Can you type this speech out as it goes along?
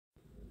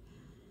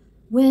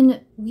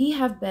When we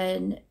have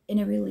been in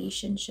a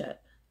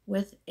relationship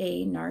with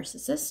a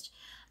narcissist,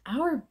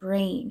 our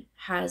brain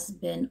has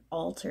been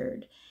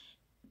altered,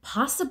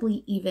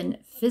 possibly even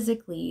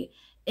physically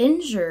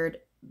injured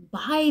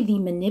by the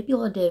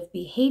manipulative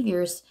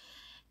behaviors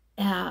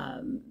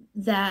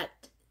that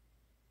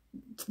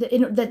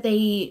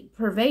they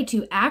purvey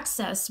to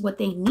access what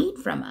they need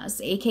from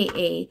us,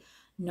 aka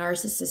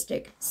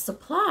narcissistic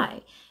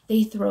supply.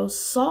 They throw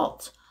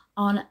salt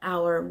on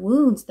our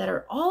wounds that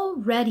are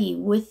already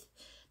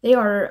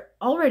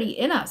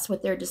in us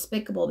with their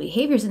despicable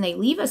behaviors, and they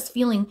leave us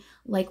feeling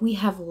like we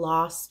have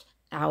lost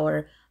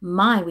our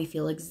mind. We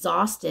feel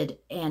exhausted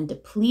and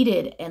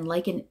depleted and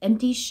like an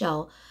empty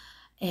shell.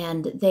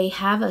 And they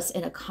have us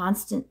in a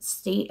constant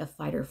state of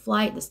fight or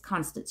flight, this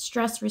constant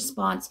stress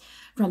response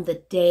from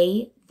the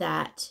day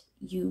that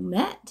you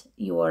met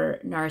your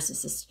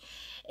narcissist.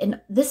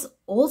 And this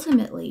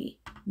ultimately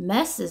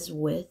messes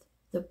with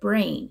the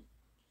brain.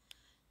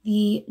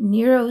 The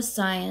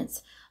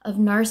neuroscience of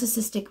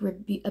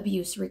narcissistic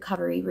abuse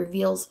recovery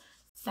reveals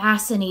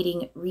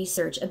fascinating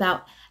research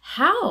about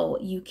how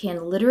you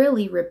can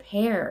literally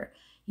repair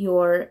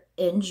your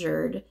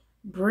injured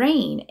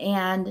brain.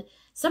 And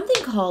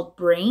something called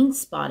brain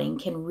spotting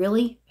can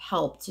really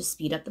help to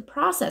speed up the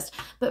process.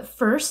 But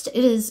first,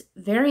 it is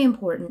very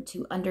important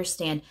to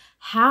understand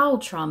how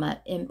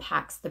trauma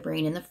impacts the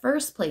brain in the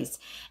first place.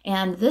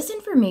 And this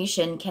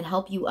information can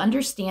help you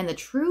understand the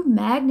true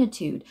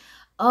magnitude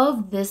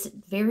of this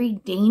very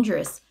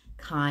dangerous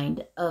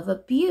kind of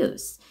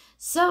abuse.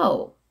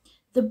 So,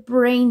 the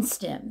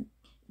brainstem.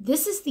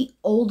 This is the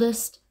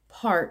oldest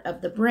part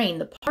of the brain,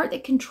 the part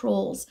that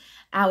controls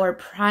our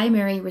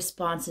primary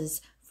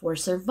responses for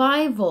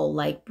survival,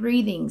 like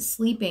breathing,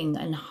 sleeping,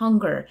 and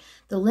hunger.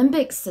 The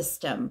limbic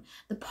system,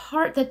 the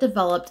part that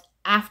developed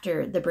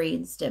after the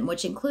brainstem,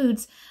 which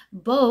includes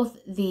both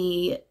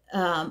the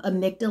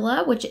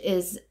amygdala, which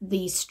is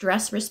the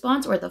stress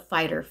response or the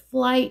fight or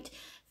flight,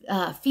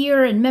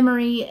 fear and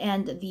memory,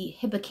 and the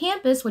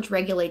hippocampus, which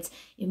regulates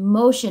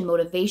emotion,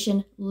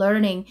 motivation,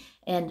 learning,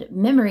 and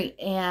memory,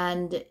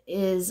 and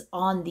is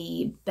on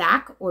the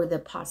back or the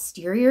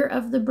posterior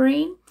of the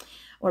brain,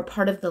 or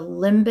part of the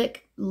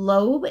limbic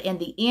lobe, and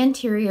the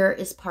anterior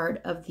is part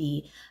of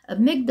the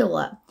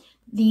amygdala.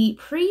 The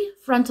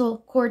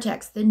prefrontal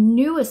cortex, the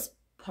newest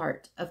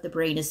part of the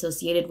brain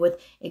associated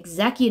with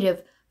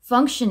executive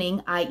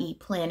functioning, i.e.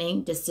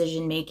 planning,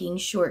 decision-making,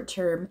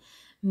 short-term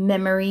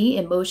memory,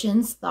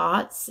 emotions,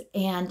 thoughts,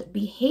 and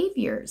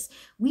behaviors.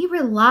 We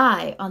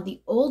rely on the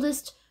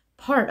oldest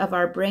part of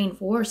our brain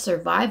for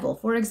survival.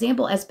 For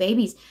example, as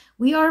babies,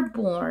 we are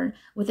born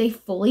with a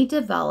fully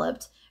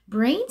developed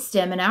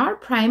brainstem, and our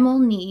primal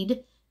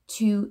need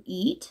to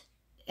eat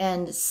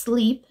and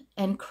sleep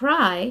and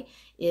cry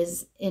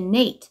is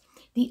innate.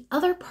 The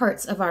other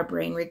parts of our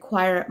brain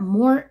require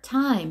more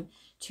time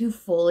to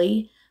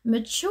fully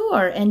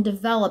mature and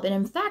develop. And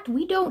in fact,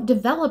 we don't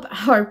develop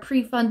our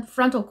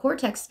prefrontal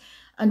cortex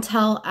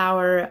until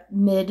our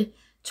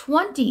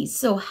mid-20s.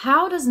 So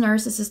how does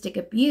narcissistic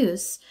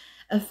abuse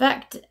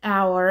affect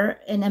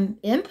and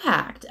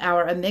impact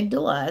our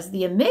amygdala? As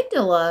the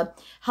amygdala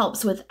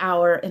helps with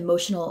our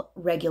emotional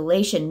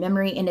regulation,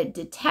 memory, and it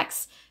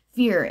detects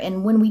fear.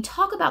 And when we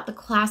talk about the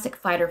classic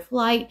fight or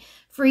flight,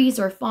 freeze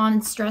or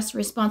fawn stress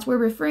response, we're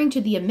referring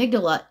to the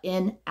amygdala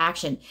in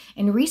action.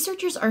 And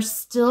researchers are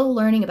still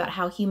learning about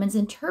how humans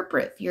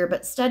interpret fear,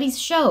 but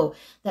studies show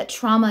that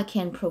trauma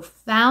can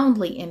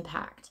profoundly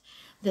impact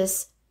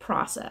this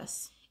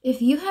process.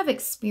 If you have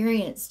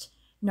experienced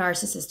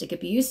narcissistic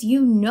abuse,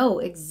 you know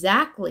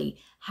exactly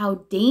how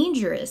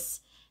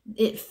dangerous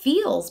it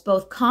feels,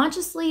 both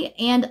consciously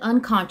and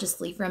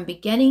unconsciously, from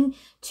beginning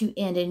to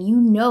end. And you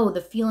know the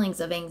feelings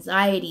of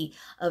anxiety,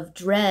 of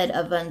dread,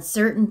 of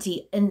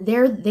uncertainty, and they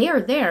are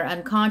there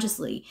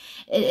unconsciously.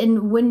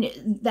 And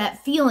when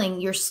that feeling,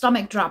 your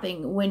stomach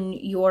dropping when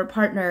your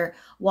partner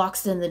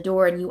walks in the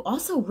door, and you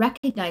also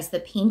recognize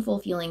the painful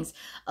feelings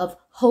of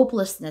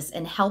hopelessness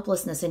and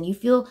helplessness, and you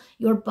feel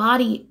your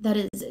body that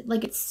is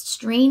like it's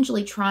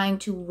strangely trying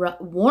to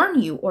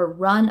warn you or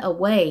run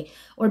away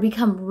or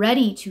become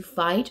ready to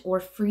fight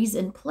or freeze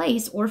in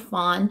place or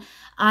fawn,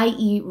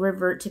 i.e.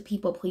 revert to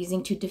people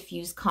pleasing to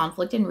diffuse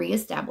conflict and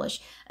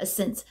reestablish a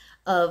sense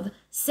of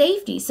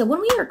safety. So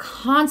when we are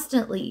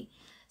constantly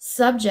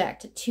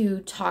subject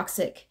to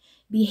toxic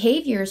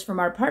behaviors from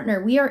our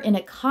partner, we are in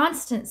a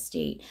constant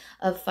state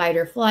of fight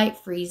or flight,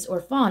 freeze or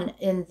fawn.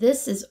 And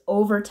this is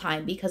over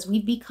time because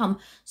we've become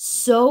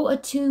so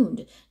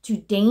attuned to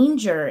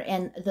danger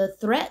and the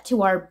threat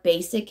to our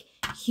basic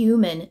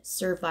human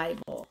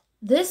survival.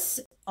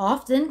 This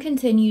often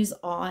continues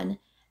on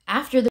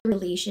after the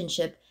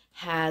relationship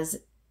has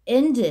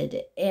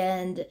ended.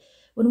 And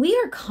when we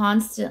are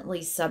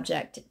constantly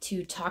subject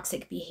to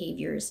toxic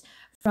behaviors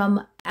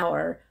from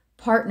our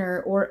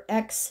partner or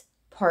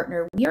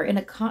ex-partner, we are in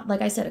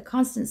like I said, a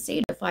constant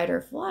state of fight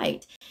or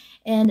flight.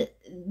 And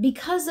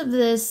because of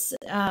this,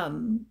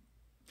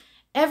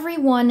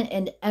 everyone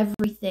and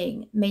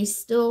everything may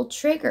still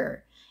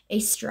trigger a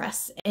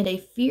stress and a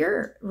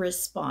fear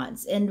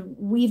response. And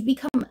we've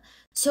become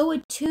so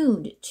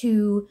attuned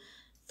to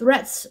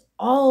threats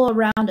all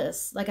around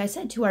us, like I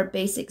said, to our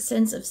basic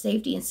sense of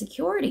safety and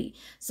security.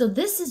 So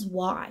this is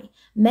why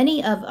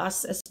many of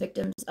us as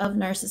victims of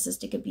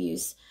narcissistic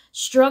abuse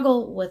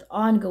struggle with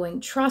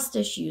ongoing trust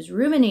issues,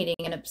 ruminating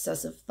and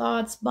obsessive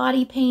thoughts,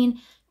 body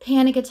pain,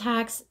 panic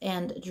attacks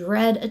and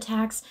dread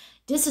attacks,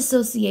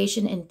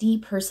 disassociation and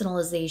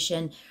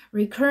depersonalization,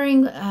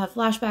 recurring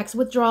flashbacks,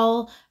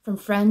 withdrawal from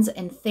friends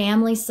and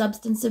family,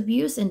 substance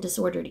abuse, and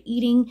disordered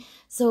eating.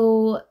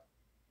 So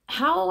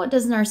how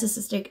does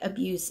narcissistic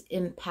abuse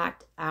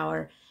impact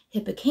our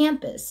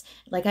hippocampus?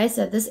 Like I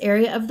said, this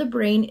area of the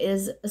brain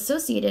is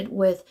associated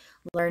with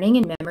learning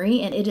and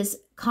memory, and it is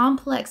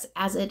complex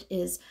as it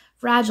is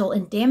fragile,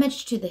 and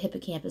damage to the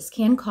hippocampus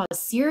can cause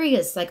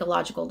serious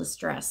psychological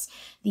distress.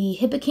 The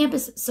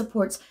hippocampus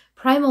supports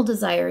primal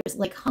desires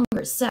like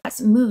hunger,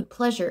 sex, mood,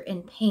 pleasure,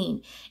 and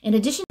pain. In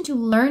addition to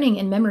learning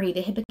and memory,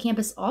 the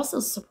hippocampus also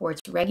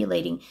supports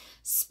regulating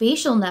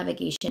spatial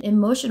navigation,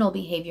 emotional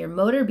behavior,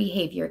 motor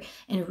behavior,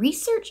 and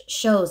research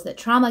shows that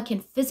trauma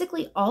can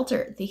physically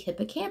alter the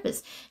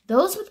hippocampus.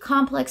 Those with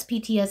complex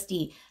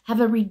PTSD have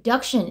a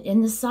reduction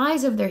in the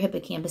size of their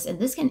hippocampus, and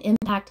this can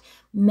impact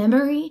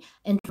memory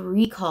and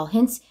recall.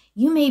 Hence,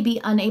 you may be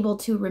unable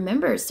to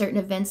remember certain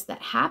events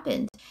that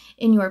happened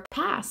in your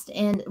past.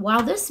 And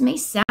while this may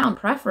sound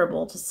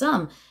preferable to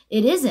some,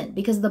 it isn't,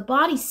 because the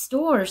body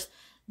stores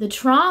the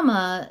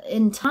trauma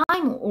in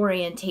time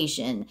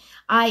orientation,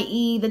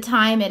 i.e. the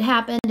time it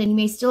happened, and you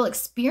may still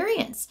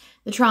experience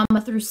the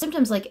trauma through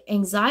symptoms like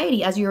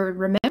anxiety as you're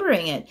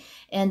remembering it,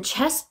 and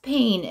chest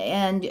pain,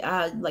 and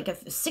like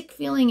a sick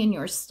feeling in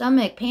your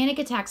stomach, panic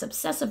attacks,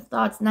 obsessive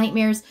thoughts,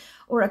 nightmares,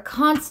 or a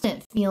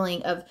constant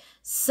feeling of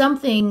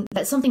something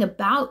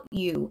about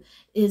you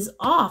is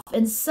off.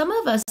 And some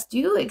of us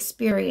do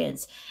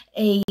experience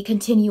a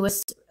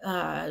continuous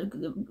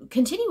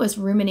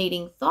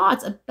ruminating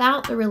thoughts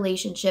about the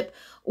relationship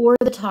or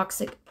the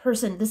toxic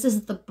person. This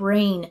is the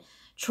brain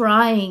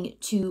trying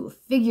to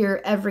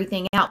figure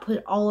everything out,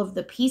 put all of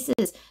the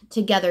pieces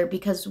together,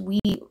 because we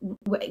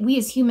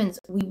as humans,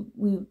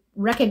 we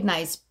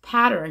recognize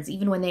patterns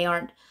even when they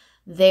aren't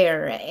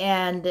there.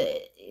 And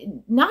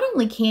not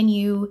only can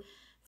you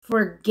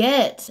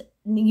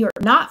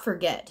not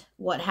forget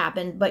what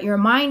happened, but your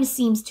mind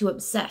seems to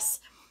obsess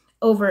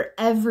over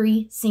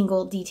every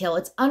single detail.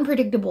 It's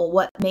unpredictable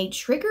what may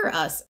trigger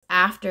us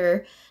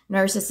after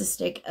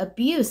narcissistic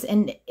abuse,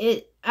 and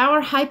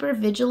our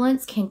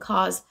hypervigilance can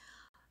cause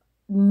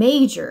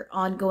major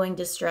ongoing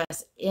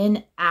distress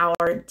in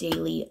our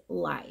daily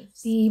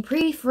lives. The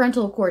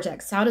prefrontal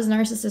cortex. How does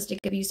narcissistic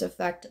abuse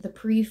affect the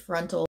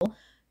prefrontal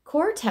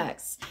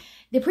cortex?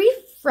 The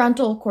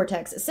prefrontal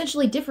cortex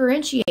essentially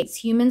differentiates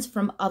humans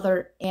from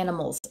other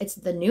animals. It's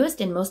the newest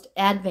and most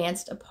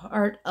advanced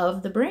part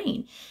of the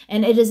brain,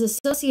 and it is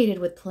associated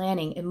with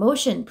planning,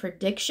 emotion,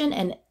 prediction,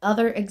 and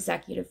other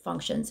executive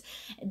functions.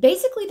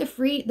 Basically, the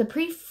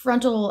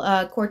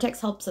prefrontal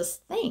cortex helps us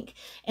think,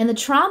 and the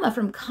trauma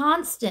from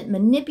constant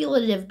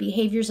manipulative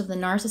behaviors of the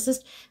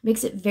narcissist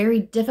makes it very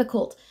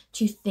difficult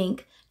to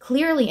think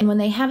clearly. And when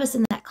they have us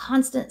in that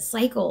constant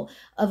cycle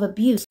of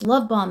abuse,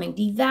 love bombing,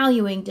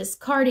 devaluing,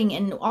 discarding,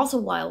 and also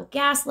while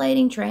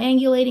gaslighting,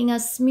 triangulating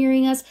us,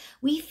 smearing us,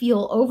 we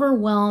feel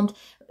overwhelmed,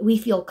 we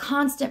feel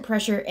constant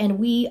pressure, and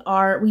we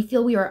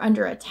feel we are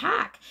under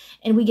attack,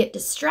 and we get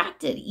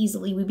distracted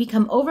easily. We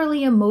become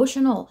overly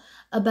emotional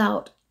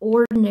about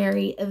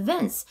ordinary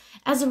events.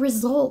 As a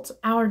result,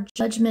 our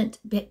judgment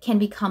can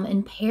become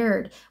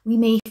impaired. We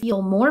may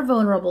feel more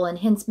vulnerable and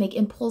hence make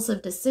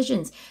impulsive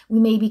decisions. We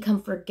may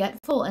become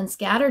forgetful and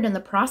scattered in the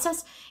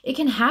process. It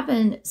can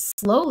happen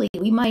slowly.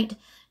 We might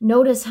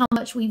notice how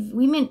much we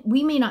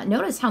may not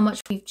notice how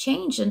much we've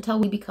changed until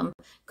we become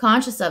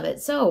conscious of it.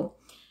 So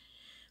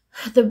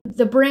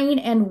the brain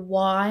and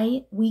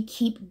why we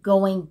keep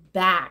going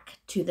back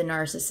to the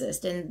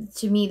narcissist. And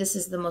to me, this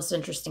is the most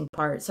interesting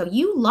part. So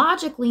you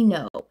logically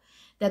know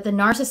that the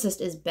narcissist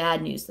is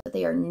bad news, that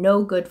they are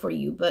no good for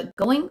you, but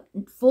going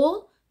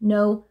full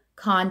no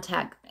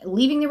contact,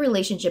 leaving the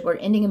relationship or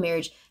ending a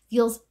marriage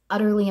feels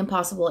utterly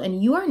impossible.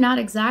 And you are not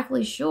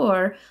exactly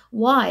sure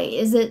why.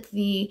 Is it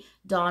the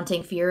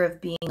daunting fear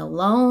of being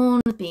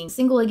alone, being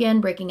single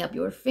again, breaking up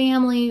your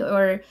family,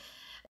 or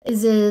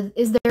is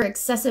there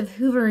excessive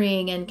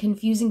hoovering and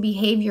confusing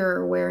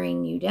behavior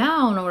wearing you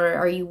down? Or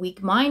are you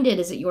weak-minded?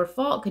 Is it your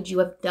fault? Could you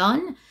have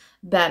done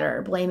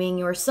better? Blaming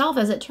yourself.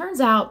 As it turns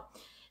out,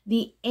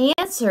 the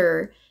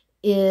answer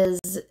is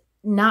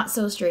not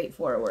so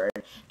straightforward.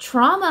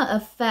 Trauma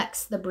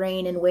affects the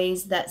brain in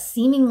ways that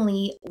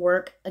seemingly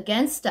work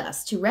against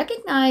us. To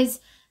recognize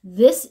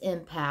this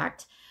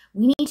impact,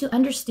 we need to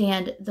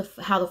understand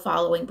how the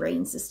following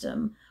brain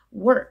system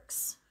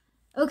works.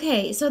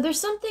 Okay, so there's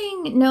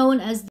something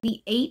known as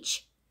the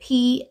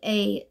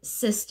HPA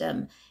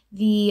system,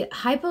 the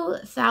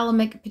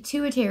hypothalamic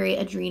pituitary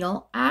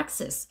adrenal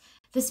axis.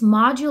 This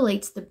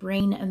modulates the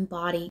brain and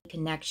body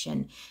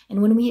connection.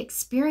 And when we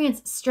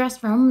experience stress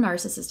from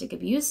narcissistic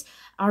abuse,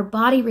 our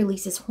body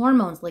releases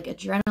hormones like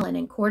adrenaline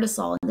and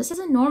cortisol. And this is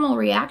a normal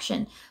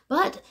reaction.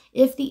 But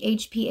if the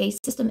HPA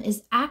system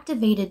is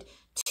activated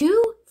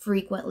too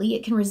frequently,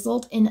 it can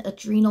result in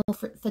adrenal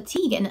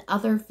fatigue and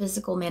other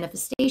physical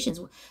manifestations.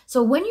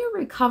 So when you're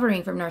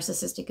recovering from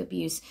narcissistic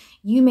abuse,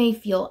 you may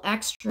feel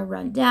extra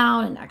run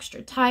down and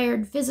extra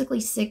tired,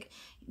 physically sick,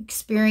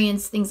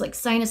 experience things like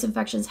sinus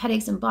infections,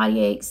 headaches, and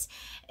body aches,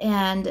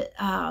 and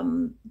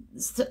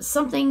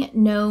something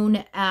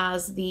known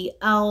as the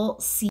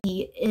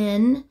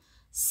LCN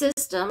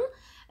system,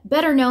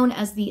 better known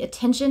as the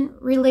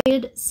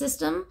attention-related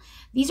system.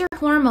 These are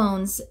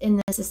hormones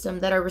in the system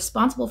that are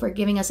responsible for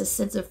giving us a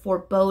sense of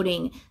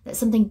foreboding that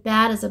something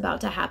bad is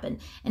about to happen.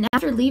 And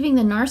after leaving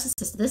the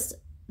narcissist,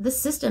 this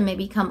system may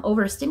become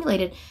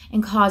overstimulated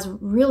and cause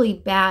really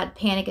bad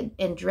panic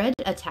and dread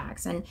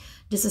attacks and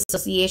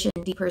disassociation,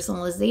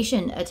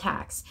 depersonalization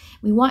attacks.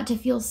 We want to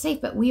feel safe,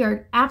 but we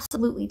are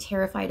absolutely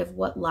terrified of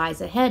what lies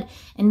ahead.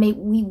 And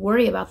we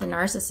worry about the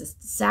narcissist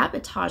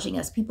sabotaging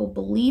us, people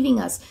believing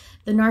us,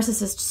 the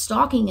narcissist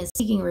stalking and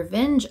seeking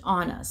revenge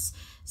on us.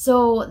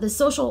 So the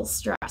social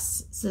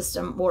stress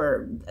system,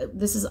 or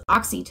this is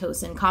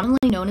oxytocin, commonly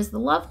known as the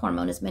love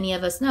hormone, as many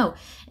of us know.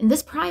 And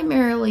this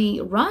primarily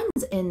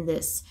runs in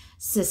this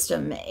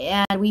system.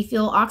 And we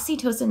feel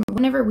oxytocin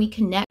whenever we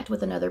connect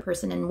with another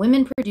person. And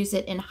women produce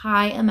it in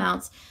high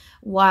amounts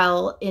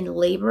while in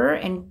labor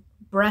and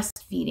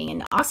breastfeeding.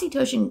 And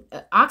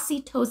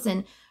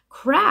oxytocin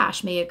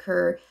crash may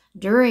occur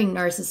during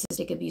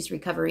narcissistic abuse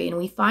recovery. And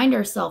we find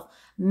ourselves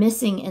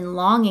missing and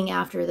longing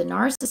after the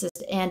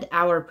narcissist and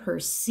our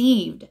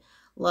perceived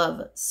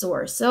love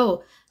source.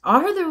 So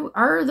are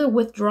the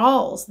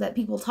withdrawals that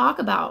people talk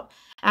about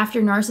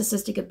after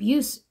narcissistic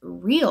abuse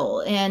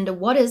real? And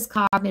what is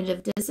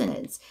cognitive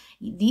dissonance?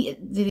 The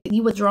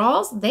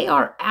withdrawals, they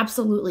are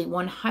absolutely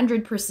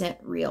 100%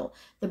 real.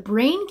 The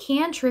brain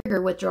can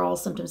trigger withdrawal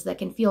symptoms that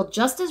can feel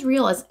just as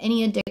real as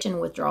any addiction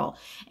withdrawal.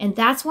 And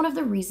that's one of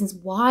the reasons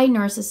why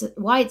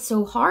it's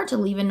so hard to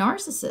leave a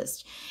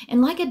narcissist.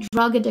 And like a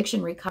drug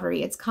addiction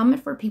recovery, it's common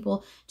for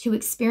people to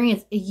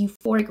experience a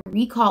euphoric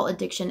recall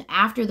addiction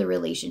after the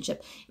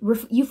relationship.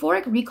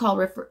 Euphoric recall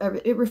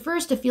it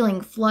refers to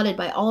feeling flooded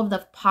by all of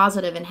the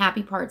positive and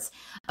happy parts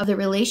of the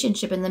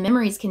relationship, and the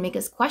memories can make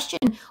us question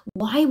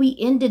why we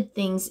ended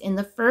things in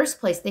the first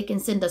place. They can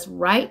send us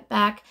right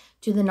back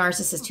to the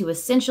narcissist, who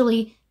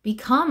essentially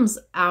becomes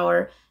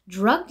our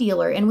drug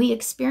dealer. And we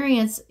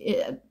experience,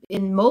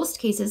 in most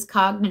cases,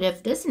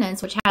 cognitive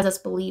dissonance, which has us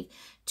believe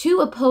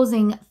two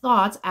opposing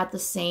thoughts at the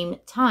same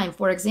time.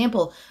 For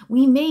example,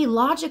 we may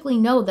logically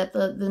know that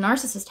the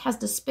narcissist has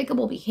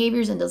despicable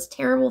behaviors and does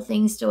terrible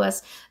things to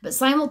us, but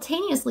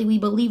simultaneously we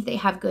believe they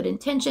have good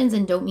intentions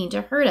and don't mean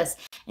to hurt us.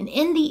 And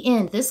in the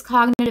end, this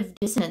cognitive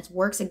dissonance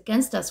works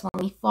against us when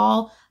we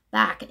fall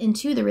back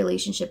into the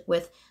relationship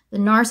with the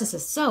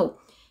narcissist. So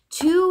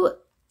to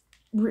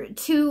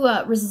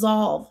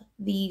resolve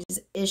these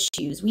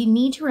issues, we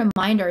need to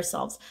remind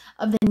ourselves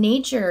of the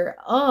nature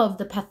of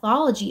the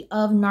pathology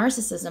of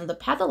narcissism, the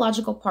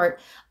pathological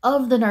part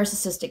of the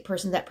narcissistic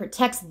person that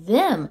protects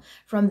them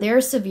from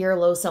their severe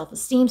low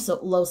self-esteem, so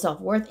low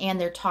self-worth, and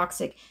their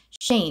toxic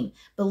shame.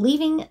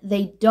 Believing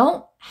they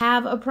don't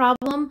have a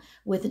problem,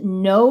 with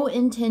no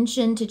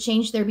intention to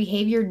change their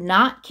behavior,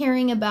 not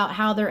caring about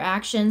how their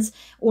actions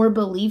or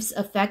beliefs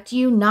affect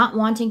you, not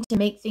wanting to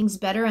make things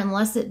better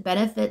unless it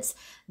benefits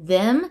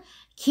them,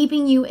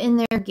 keeping you in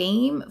their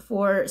game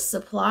for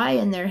supply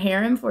and their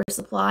harem for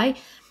supply,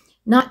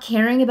 not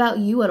caring about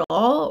you at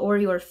all or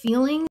your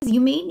feelings. You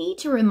may need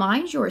to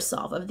remind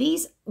yourself of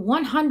these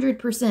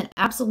 100%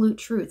 absolute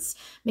truths,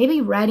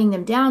 maybe writing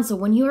them down, so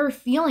when you are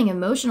feeling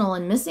emotional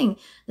and missing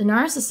the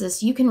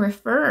narcissist, you can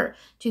refer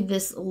to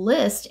this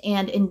list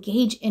and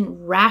engage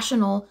in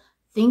rational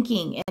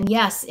thinking. And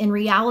yes, in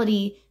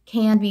reality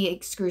can be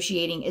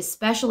excruciating,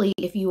 especially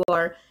if you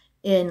are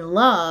in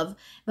love,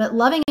 but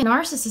loving a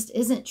narcissist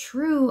isn't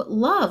true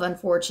love,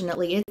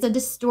 unfortunately. It's a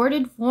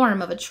distorted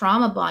form of a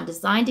trauma bond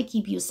designed to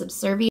keep you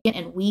subservient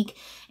and weak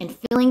and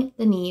filling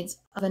the needs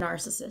of a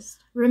narcissist.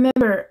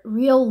 Remember,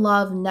 real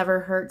love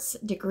never hurts,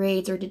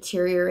 degrades, or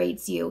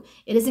deteriorates you.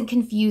 It isn't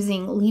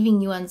confusing,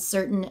 leaving you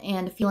uncertain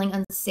and feeling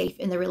unsafe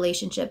in the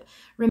relationship.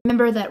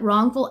 Remember that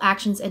wrongful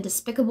actions and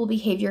despicable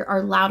behavior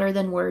are louder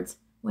than words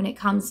when it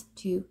comes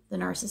to the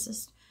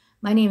narcissist.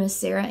 My name is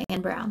Sara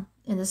Ann Brown,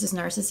 and this is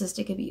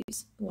Narcissistic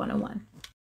Abuse 101.